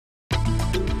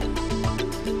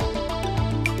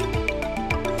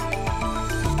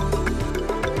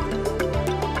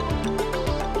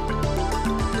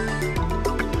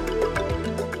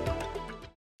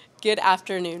Good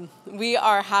afternoon. We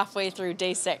are halfway through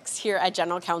day 6 here at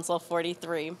General Council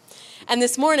 43. And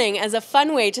this morning, as a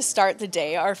fun way to start the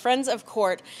day, our friends of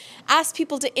court asked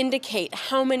people to indicate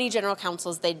how many general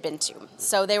councils they'd been to.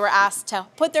 So they were asked to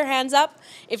put their hands up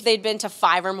if they'd been to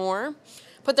 5 or more,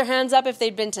 put their hands up if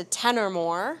they'd been to 10 or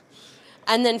more,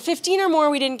 and then 15 or more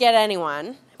we didn't get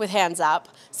anyone with hands up.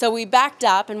 So we backed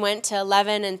up and went to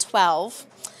 11 and 12.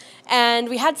 And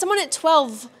we had someone at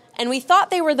 12 and we thought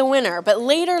they were the winner, but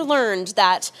later learned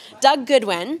that Doug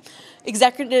Goodwin,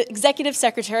 Executive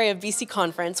Secretary of BC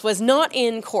Conference, was not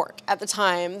in court at the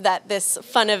time that this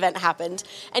fun event happened,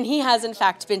 and he has in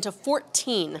fact been to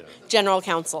 14 general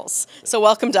councils. So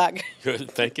welcome, Doug.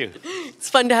 Good, thank you. It's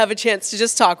fun to have a chance to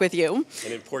just talk with you.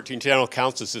 And in 14 general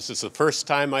councils, this is the first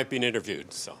time I've been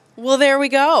interviewed. So. Well, there we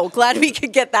go. Glad we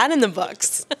could get that in the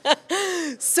books.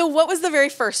 So what was the very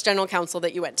first general council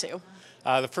that you went to?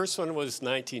 The first one was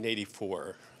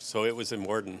 1984, so it was in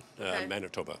Morden,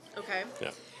 Manitoba. Okay.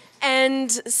 Yeah.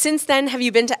 And since then, have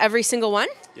you been to every single one?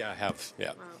 Yeah, I have, yeah.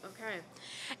 Wow, okay.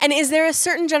 And is there a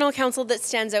certain general council that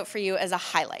stands out for you as a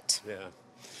highlight?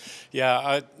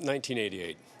 Yeah,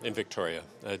 1988 in Victoria,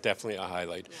 definitely a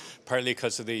highlight. Yeah. Partly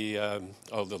because of the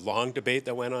long debate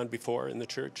that went on before in the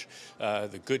church,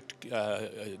 the good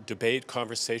debate,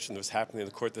 conversation that was happening in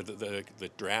the court,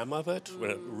 the drama of it, when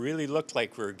it really looked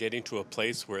like we were getting to a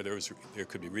place where there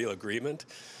could be real agreement,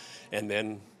 and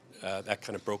then that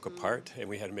kind of broke apart, and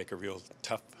we had to make a real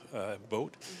tough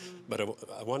vote, but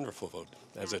a wonderful vote,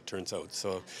 as it turns out.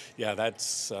 So, yeah,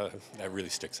 that really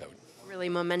sticks out. Really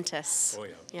momentous. Oh,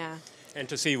 yeah. Yeah. And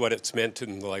to see what it's meant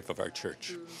in the life of our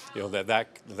church, you know,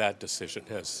 that decision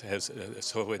has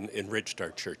so enriched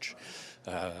our church.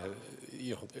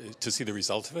 You know, to see the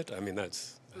result of it, I mean,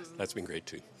 that's been great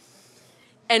too.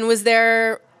 And was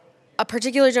there a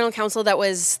particular general council that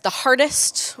was the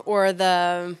hardest or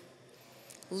the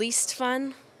least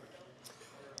fun?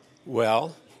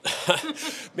 Well,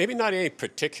 maybe not any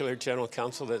particular general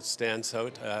council that stands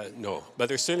out, no. But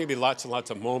there's certainly been lots and lots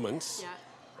of moments,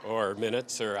 or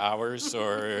minutes, or hours,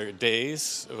 or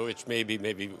days, which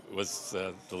maybe was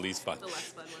the least fun. The less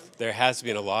fun one. There has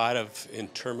been a lot of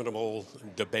interminable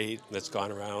debate that's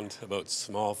gone around about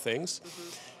small things.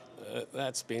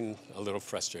 That's been a little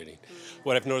frustrating.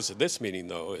 What I've noticed at this meeting,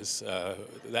 though, is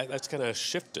that's kind of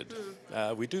shifted.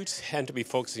 We do tend to be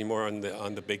focusing more on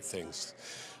the big things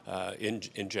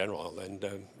in general,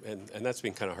 and that's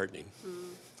been kind of heartening.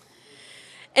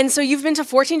 And so you've been to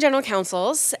 14 general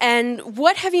councils, and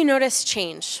what have you noticed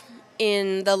change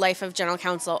in the life of general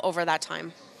council over that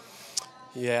time?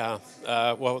 Yeah,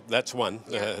 well, that's one,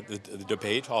 the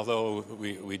debate, although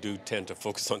we do tend to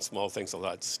focus on small things a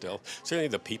lot still. Certainly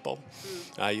the people.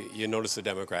 You notice the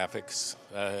demographics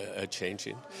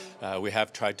changing. We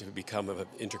have tried to become an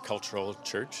intercultural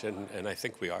church, and I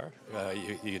think we are.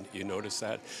 You notice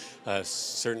that.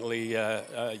 Certainly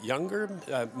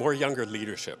more younger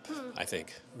leadership, I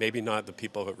think. Maybe not the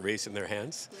people raising their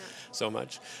hands so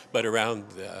much, but around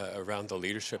the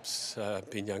leaderships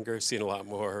being younger, seeing a lot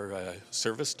more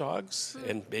service dogs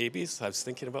and babies. I was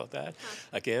thinking about that.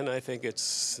 Again, I think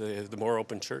it's the more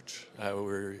open church.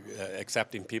 We're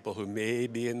accepting people who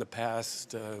maybe in the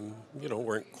past,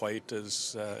 weren't quite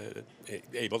as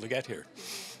able to get here.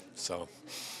 So.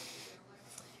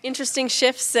 Interesting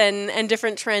shifts and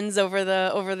different trends over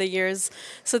the years.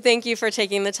 So thank you for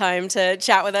taking the time to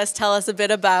chat with us, tell us a bit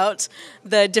about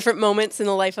the different moments in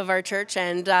the life of our church,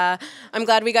 and I'm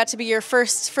glad we got to be your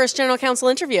first general council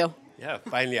interview. Yeah,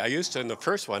 finally. I used to, in the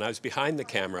first one, I was behind the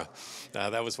camera.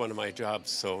 That was one of my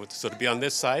jobs. So to be on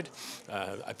this side,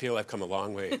 I feel I've come a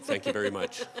long way. Thank you very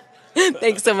much.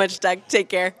 Thanks so much, Doug. Take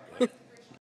care.